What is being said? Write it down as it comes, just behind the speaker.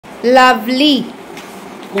Lovely.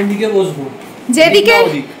 কোন দিকে বসবো? যেদিকে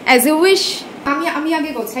as you wish। আমি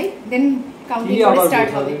আগে গোছাই, দেন কাউন্টিং করে স্টার্ট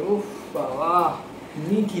হবে। উফ বাবা,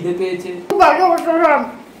 নি খিদে পেয়েছে।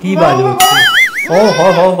 কি বাজে হচ্ছে?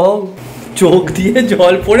 ও চোখ দিয়ে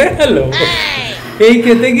জল পড়ে গেল এই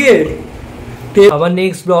খেতে গিয়ে। আবার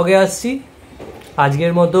নেক্সট ব্লগে আসছি।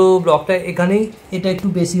 আজকের মতো ব্লগটা এখানেই, এটা একটু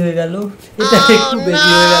বেশি হয়ে গেল,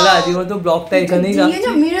 আজকের মতো ব্লগটা এখানেই রাখছি।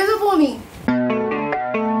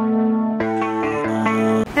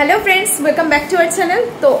 Hello friends, welcome back to our channel.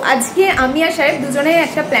 তো আজকে আমি আর সাহেব দুজনে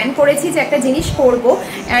একটা প্ল্যান করেছি যে একটা জিনিস করব,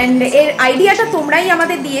 অ্যান্ড এর আইডিয়াটা তোমরাই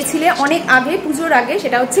আমাদের দিয়েছিলে অনেক আগে, পুজোর আগে।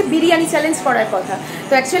 সেটা হচ্ছে বিরিয়ানি চ্যালেঞ্জ করার কথা।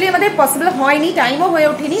 তো অ্যাকচুয়ালি আমাদের পসিবল হয়নি, টাইমও হয়ে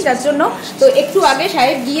ওঠেনি, যার জন্য তো একটু আগে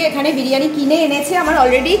সাহেব গিয়ে এখানে বিরিয়ানি কিনে এনেছে। আমার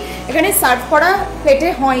অলরেডি এখানে সার্ভ করা প্লেটে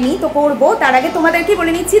হয়নি, তো করবো। তার আগে তোমাদেরকে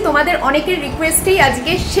বলে নিচ্ছি, তোমাদের অনেকের রিকোয়েস্টেই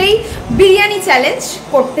আজকে সেই বিরিয়ানি চ্যালেঞ্জ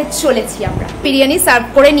করতে চলেছি। আমরা বিরিয়ানি সার্ভ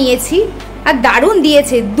করে নিয়েছি, আর দারুণ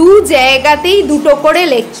দিয়েছে, দু জায়গাতেই দুটো করে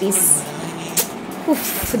লেগ পিস। উফ,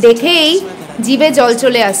 দেখেই জিভে জল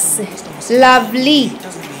চলে আসছে। লাভলি।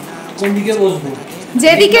 কোন দিকে বসবো?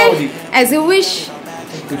 যেদিকে as you wish।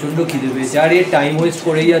 প্রচন্ড খিদে পেয়েছে, আর এর টাইম ওয়েস্ট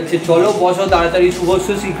করেই যাচ্ছে। চলো বসো তাড়াতাড়ি, শুভস্য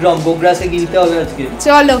শীঘ্রম। গোগ্রাসে গিলতে হবে আজকে।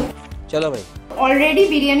 চলো ভাই। অলরেডি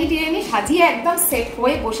বিরিয়ানি টিরিয়ানি সাজিয়ে একদম সেট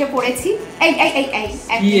হয়ে বসে পড়েছি। এই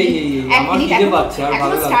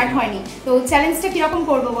এখনো স্টার্ট হয়নি। তো চ্যালেঞ্জটা কিরকম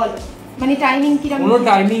করবো বলো? মানে টাইমিং কিরকম? কোনো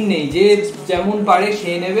টাইমিং নেই, যে যেমন পারে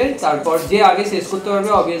খেয়ে নেবে, তারপর যে আগে শেষ করতে পারবে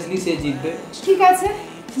অবভিয়াসলি সে জিতবে। ঠিক আছে,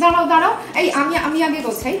 দাঁড়াও। এই আমি আগে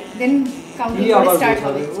গোছাই, দেন কাউন্টিং করে স্টার্ট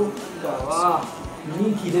হবে। বাবা, নি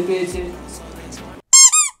খিদে পেয়েছে।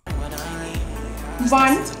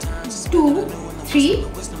 1 2 3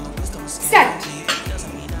 স্টার্ট।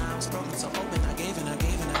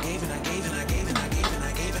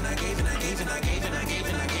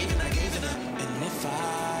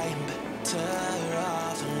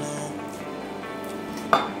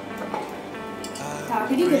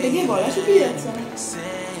 তাড়াতাড়ি খেতে গিয়ে গলা শুকিয়ে যাচ্ছে।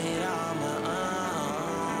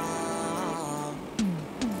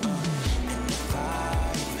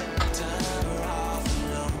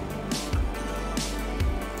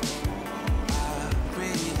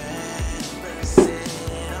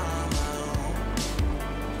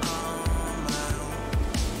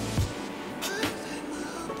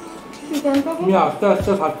 তুমি আস্তে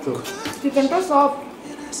আস্তে খাচ্ছ। চিকেনটা সফট,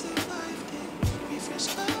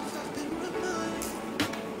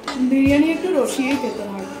 বিরিয়ানি একটু রসিয়ে খেতে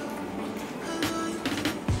হয়।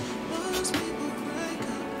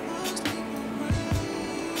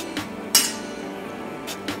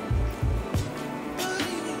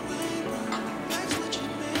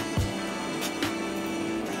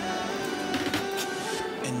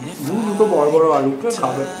 দুটো বড় বড় আলুকে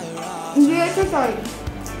খাবে। তাই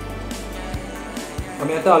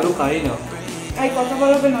আমি এত আলু খাই না। এই কথা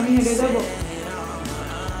বলবেন, আমি হেরে যাবো।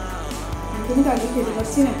 তুমি আলু খেতে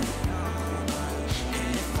পারছি না।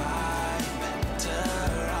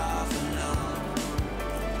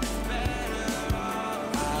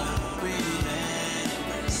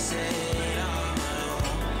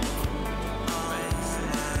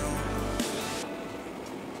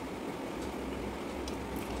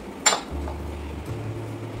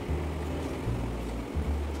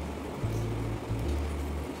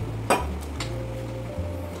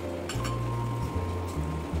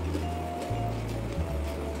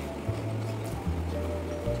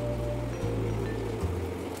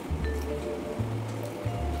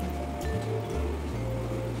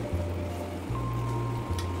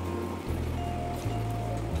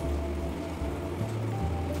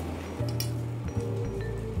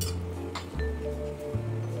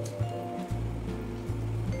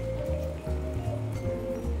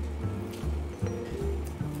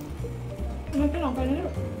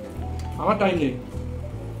 আমার টাইম নেই।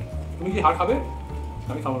 তুমি কি হার খাবে?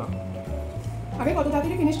 আমি খাবো না। আগে কত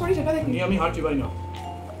তাড়াতাড়ি ফিনিশ করি সেটা দেখি। আমি হার চিবাই না।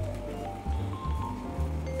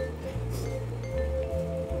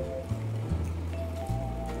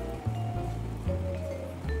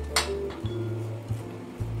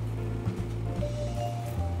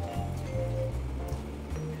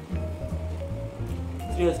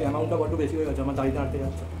 সিরিয়াসলি অ্যামাউন্টটা বড্ড বেশি হয়ে গেছে, আমার দাড়িটা হাঁটতে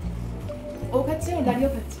যাচ্ছে। ও খাচ্ছে, ওর দাড়িও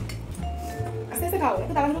খাচ্ছে। আস্তে আস্তে খাও,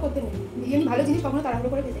 একটু তাড়াহুড়ো করতে নেই। বিরিয়ানি ভালো জিনিস, কখনো তাড়াহুড়ো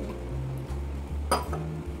করে খেতে নেই।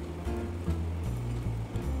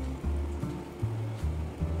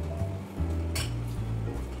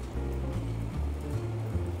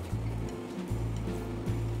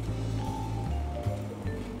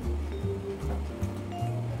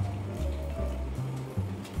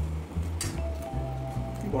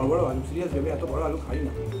 বড় বড় আলু, সিরিয়াস ভেবে এত বড় আলু খাই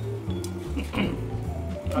না।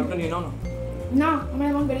 আলুটা নিয়ে নাও না। না আমার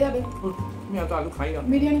এমন বেড়ে যাবে। আমি এত আলু খাই না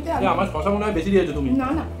বিরিয়ানিতে আলু। আমার শশা মনে হয় বেশি দিয়েছো তুমি। না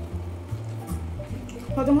না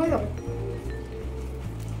খতম হয়ে যাবে।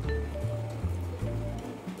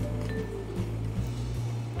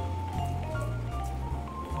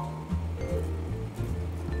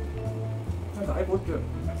 গায়ে পড়ছে।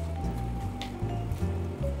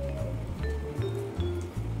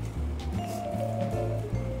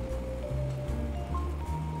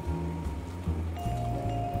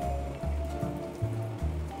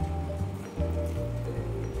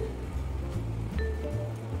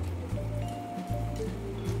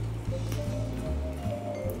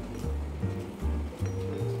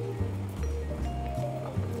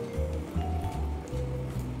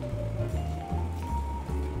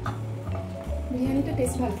 বিরিয়ানিটা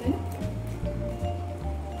টেস্ট ভালো তাই না?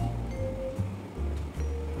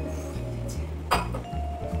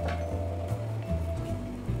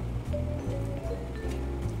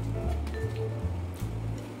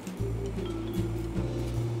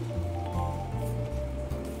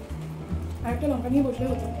 আর একটা লঙ্কা নিয়ে বসলে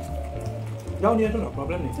হতো। যাও নিয়ে এসো না,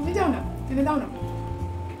 প্রবলেম নেই। তুমি যাও না, এনে দাও না।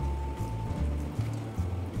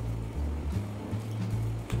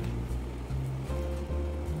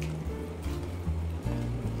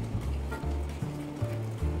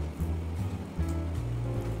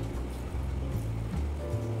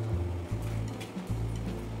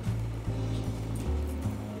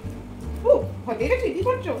 ও হতে গেছে কি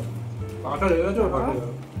করছো? পাটা লেগে গেছে, ওর পাটা লেগে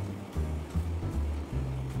গেছে।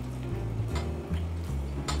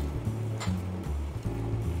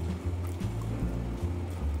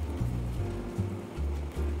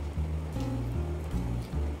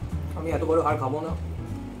 আমি এত বড় হাড় খাবো না।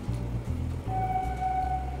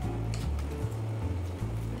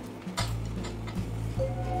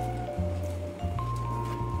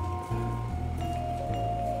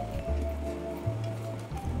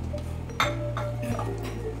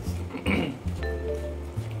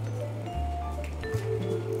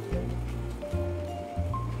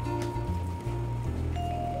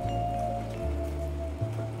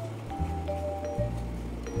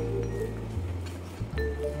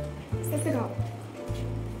 আস্তে খাও।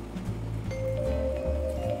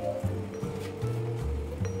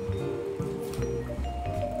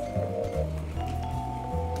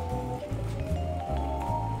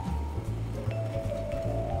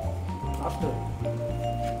 আস্তে।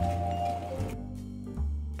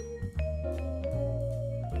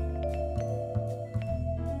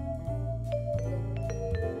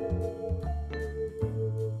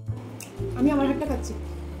 আমি আমার হাতটা খাচ্ছি।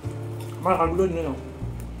 আমার হাড়গুলো নিয়ে নাও।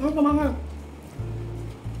 তোমার হাত।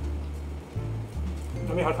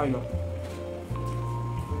 আমি হাড় খাই না।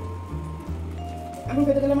 এখন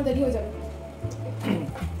খেতে গেলে আমার দেরি হয়ে যাবে।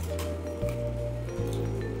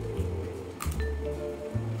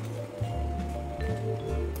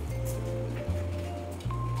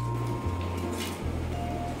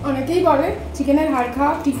 অনেকেই বলে চিকেনের হাড়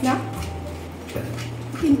খাওয়া ঠিক না,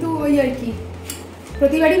 কিন্তু ওই আর কি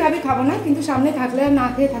প্রতিবারই ভাবে খাবো না, কিন্তু সামনে থাকলে আর না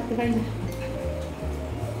খেয়ে থাকতে পারি না।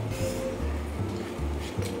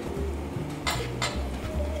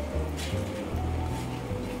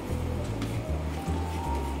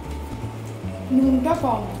 নুনটা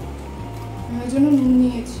কম, ওই জন্য নুন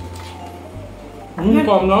নিয়েছি। নুন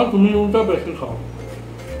কম না, তুমি নুনটা বেশি খাও।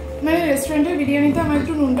 মানে রেস্টুরেন্টের বিরিয়ানিতে আমার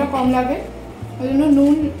একটু নুনটা কম লাগে, ওই জন্য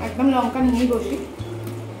নুন একদম লঙ্কা নিয়েই বসি।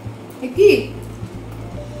 কি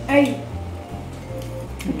এই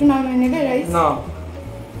একটু নামিয়ে নেবে রাইস? না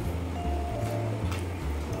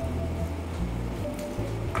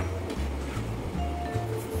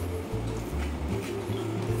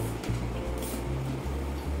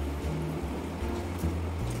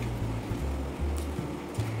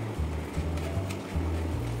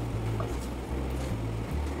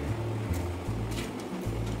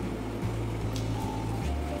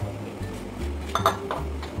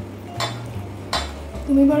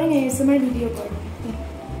তুমি বরং এএসএমআর ভিডিও করো।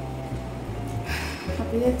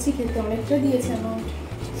 হাঁপিয়ে যাচ্ছি, খেতে অনেকটা দিয়েছে আমার।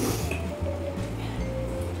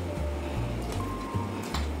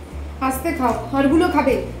 আস্তে খাও, হাড়গুলো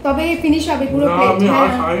খাবে তবে ফিনিশ হবে পুরো না, প্লেট। আমি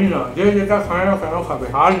হাড় খাই না। যে যেটা খায় না কেন খাবে?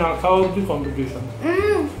 হাড় না খাওয়া অব্দি কম্পিটিশন।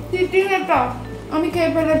 চিটিং এটা আমি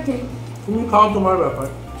খেয়ে ফেলেছি। তুমি খাও, তোমার ব্যাপার।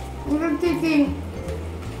 চিটিং।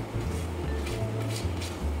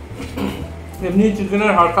 এমনি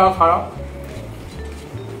চিকেনের হাড় খাওয়া খারাপ,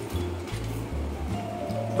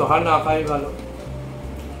 তো হাড় না খাই ভালো।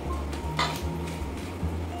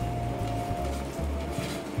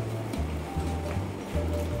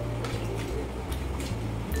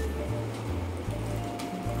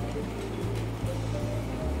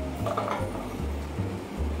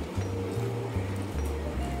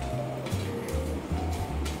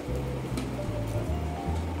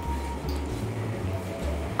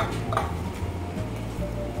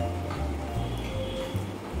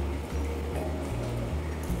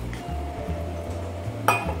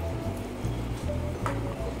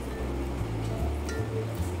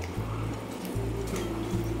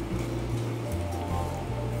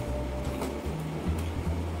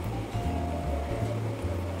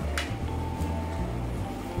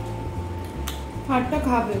 হাড়টা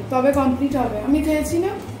খাবে তবে কমপ্লিট হবে। আমি খেয়েছি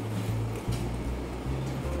না।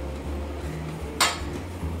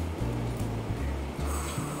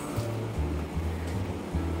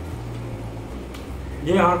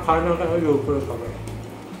 যে আর খায় না খায় জোর করে খাবে।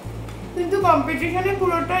 কিন্তু কম্পিটিশনে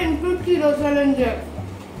পুরোটা ইনক্লুড ছিল চ্যালেঞ্জে,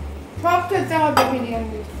 সব খেতে হবে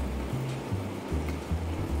বিরিয়ানি।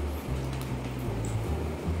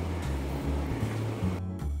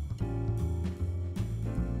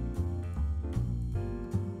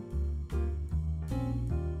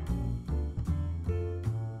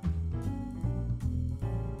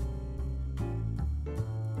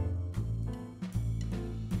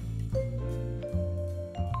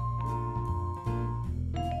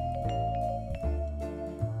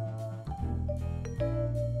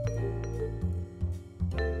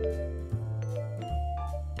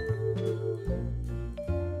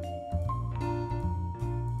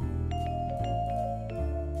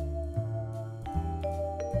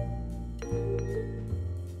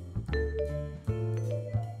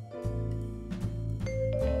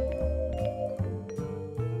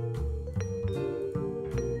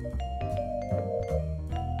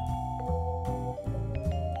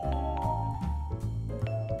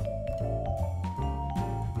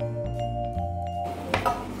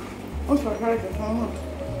 ও সরকার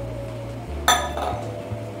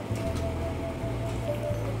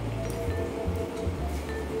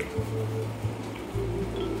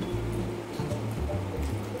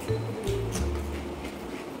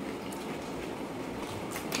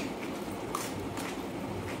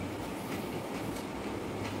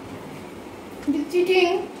চিটিং।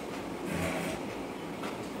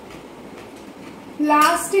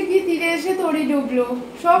 লাস্টে কি তীরে এসে তড়ি ডুবলো,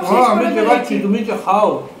 সব শেষ করে ফেলেছি। তুমি তো খাও।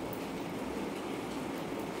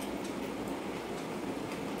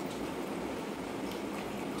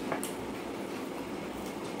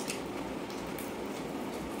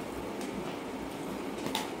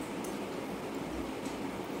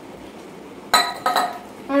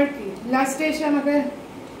 আর কি লাস্টে এসে আমাকে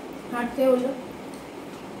হাঁটতে হলো।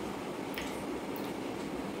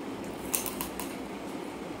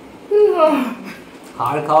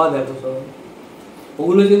 হাড় খাওয়া দেখো সব,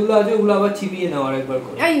 ওগুলো যেগুলো আছে ওগুলো আবার চিবিয়ে নাও আরেকবার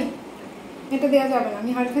করে। এই এটা দেয়া যাবে না,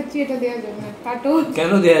 আমি হাড় খাচ্ছি, এটা দেয়া যাবে না, কাটো।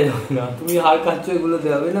 কেন দেয়া যাবে না? তুমি হাড় খাচ্ছ, এগুলো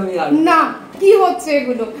দেওয়া হবে না। আমি না, কি হচ্ছে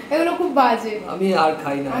এগুলো? এগুলো খুব বাজে। আমি হাড়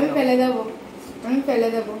খাই না। আমি ফেলে দেব, আমি ফেলে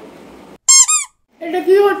দেব। এটা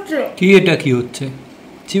কি হচ্ছে? কি এটা কি হচ্ছে?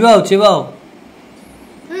 চিবাও চিবাও।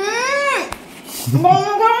 বন্ধ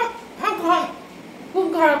করো, খুব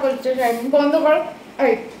খারাপ হচ্ছে। বন্ধ করো।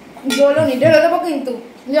 এই বলো নি, ঢেলে দেবো কিন্তু।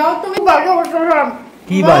 যাও তুমি, বাজে হচ্ছে সব।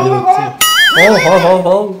 কি বাজে হচ্ছে? ও হো হো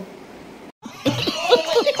হো।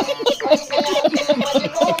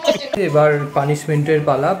 এবার পানিশমেন্টের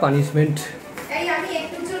পালা। পানিশমেন্ট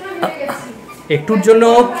একটুর জন্য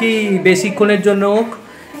হোক কি বেশিক্ষণের জন্য হোক,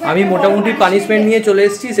 আমি মোটামুটি পানিশমেন্ট নিয়ে চলে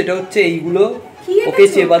এসেছি। সেটা হচ্ছে এইগুলো ওকে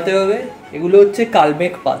চেবাতে হবে। এগুলো হচ্ছে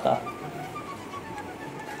কালমেঘ পাতা।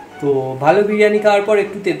 তো ভালো বিরিয়ানি খাওয়ার পর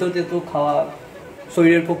একটু তেতো তেতো খাওয়া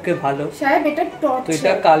শরীরের পক্ষে ভালো। সাহেব এটা টর্চার। তো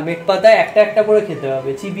এটা কালমেঘ পাতা একটা একটা করে খেতে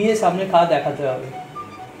হবে, চিবিয়ে সামনে খাওয়া দেখাতে হবে।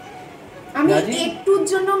 আমি একটুর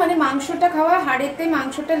জন্য, মানে মাংসটা খাওয়া, হাড়েতে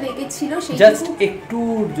মাংসটা লেগেছিল, সেই জাস্ট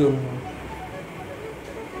একটুর জন্য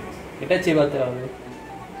এটা চেবাতে হবে,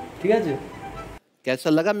 ঠিক আছে? कैसा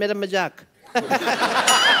लगा मेरा मजाक?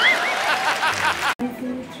 1 2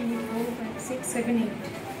 3 4 5 6 7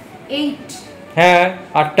 8 হ্যাঁ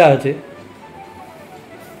 8টা আছে।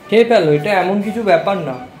 খেয়ে ফেলো, এটা এমন কিছু ব্যাপার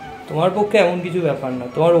না, তোমার পক্ষে এমন কিছু ব্যাপার না।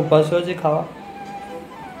 তোমার অভ্যাস হয়েছে খাওয়া।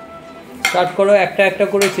 স্টার্ট করো, একটা একটা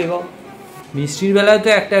করে চেবাও। বৃষ্টির বেলায় তো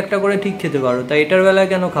একটা একটা করে ঠিক খেতে পারো, তাই এটার বেলায়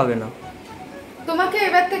কেন খাবে না? তোমাকে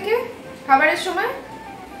এবার থেকে খাবারের সময়,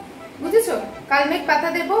 বুঝেছো, কালমেঘ পাতা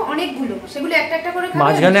দেবো অনেকগুলো, সেগুলো একটা একটা করে খাবে।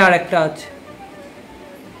 মাঝখানে আর একটা আছে।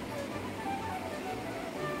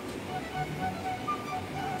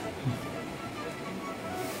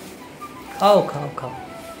 খাও খাও খাও।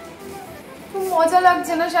 খুব মজা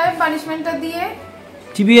লাগছে না সাহেব পানিশমেন্টটা দিয়ে?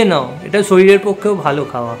 চিবিয়ে নাও, এটা শরীরের পক্ষেও ভালো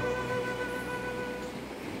খাওয়া।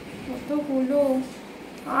 কতগুলো?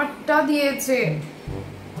 8টা দিয়েছে।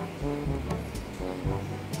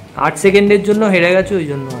 8 সেকেন্ডের জন্য হেরে গেছে, ওই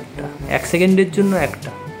জন্য 8টা। 1 সেকেন্ডের জন্য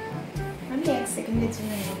একটা। আমি 1 সেকেন্ডের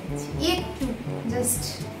জন্য একটু জাস্ট।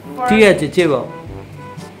 ঠিক আছে চেবাও।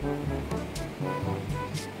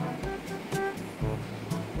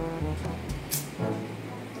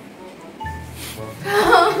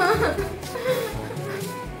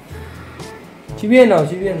 চিবিয়ে নাও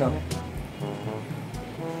চিবিয়ে নাও।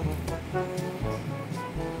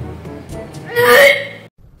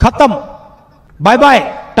 खत्म, bye bye,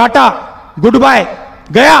 Tata, good bye,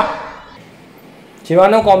 गया।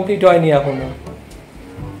 চিবানো কমপ্লিট হয়নি এখনো,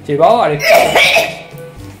 চিবাও আরেকটু।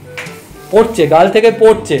 পড়ছে গাল থেকে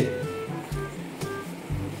পড়ছে।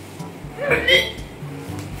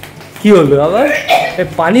 কি হলো আবার?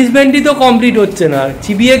 পানিশমেন্টই তো কমপ্লিট হচ্ছে না,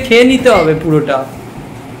 চিবিয়ে খেয়ে নিতে হবে পুরোটা।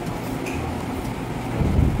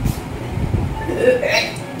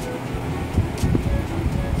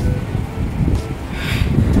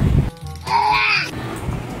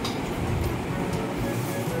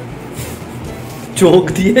 চোখ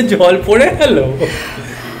দিয়ে জল পড়ে গেল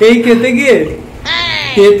এই খেতে গিয়ে।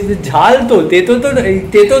 ঝাল তো, তেতো তো,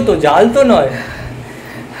 তেতো তো, ঝাল তো নয়।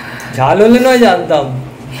 ঝাল হলে নয় জানতাম।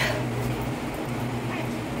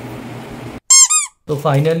 তো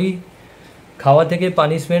ফাইনালি খাওয়া থেকে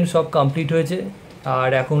পানিশমেন্ট সব কমপ্লিট হয়েছে, আর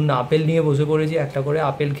এখন আপেল নিয়ে বসে পড়েছি। একটা করে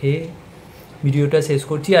আপেল খেয়ে ভিডিওটা শেষ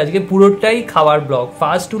করছি। আজকে পুরোটাই খাওয়ার ব্লগ,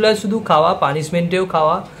 ফার্স্ট টু লাস্ট শুধু খাওয়া, পানিশমেন্টেও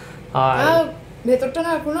খাওয়া। আর ভেতরটা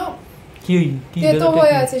না এখনো কি তেতো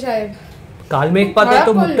হয়ে আছে সাহেব। কালমেঘ পাতা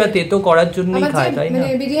তো মুখটা তেতো করার জন্যই খায়, তাই না? মানে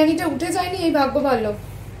বিরিয়ানিটা উঠে যায়নি, এই ভাগ্য ভালো।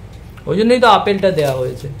 ওই জন্যই তো আপেলটা দেওয়া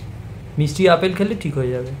হয়েছে, মিষ্টি আপেল খেলে ঠিক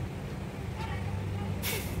হয়ে যাবে।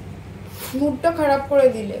 মুডটা খারাপ করে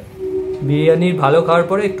দিলে। বিরিয়ানির ভালো খাওয়ার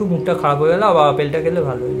পরে একটু মুখটা খারাপ হয়ে গেল, আবার আপেলটা খেলে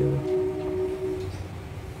ভালো হয়ে যাবে।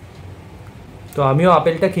 তো আমিও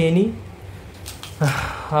আপেলটা খেয়ে নিই।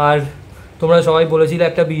 আর তোমরা সবাই বলেছিলে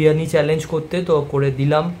একটা বিরিয়ানি চ্যালেঞ্জ করতে, তো করে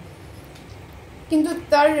দিলাম। কিন্তু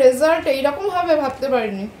তার রেজাল্ট এইরকম হবে ভাবতে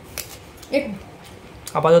পারিনি।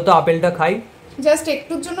 আপাতত আপেলটা খাই। জাস্ট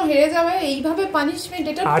একটুর জন্য হেরে যাবে এইভাবে পানিশমেন্ট,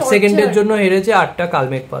 এটা 8 সেকেন্ডের জন্য হেরেছে, 8টা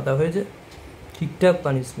কালমেঘ পাতা হয়েছে, ঠিকঠাক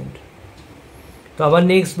পানিশমেন্ট। তো আবার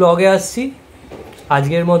নেক্সট ব্লগে আসছি।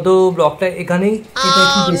 আজকের মতো ব্লগটা এখানেই, এটা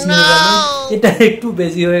একটু বেশি হয়ে গেল, এটা একটু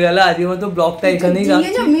বেশি হয়ে গেল। আজকের মতো ব্লগটা এখানেই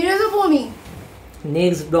রাখছি।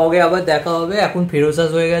 নেক্সট ব্লগে আবার দেখা হবে। এখন ফেরোসাস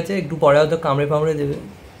হয়ে গেছে, একটু পরে হয়তো কামড়ে ফামড়ে দেবে।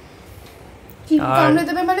 কি কামড়ে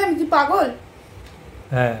দেবে মানে? আমি কি পাগল?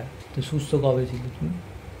 হ্যাঁ, তো সুস্থ কবে ছিল তুমি?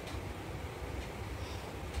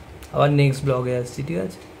 আবার নেক্সট ব্লগে আসছি, ঠিক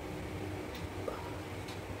আছে?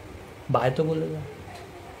 বাই তো বলে দাও।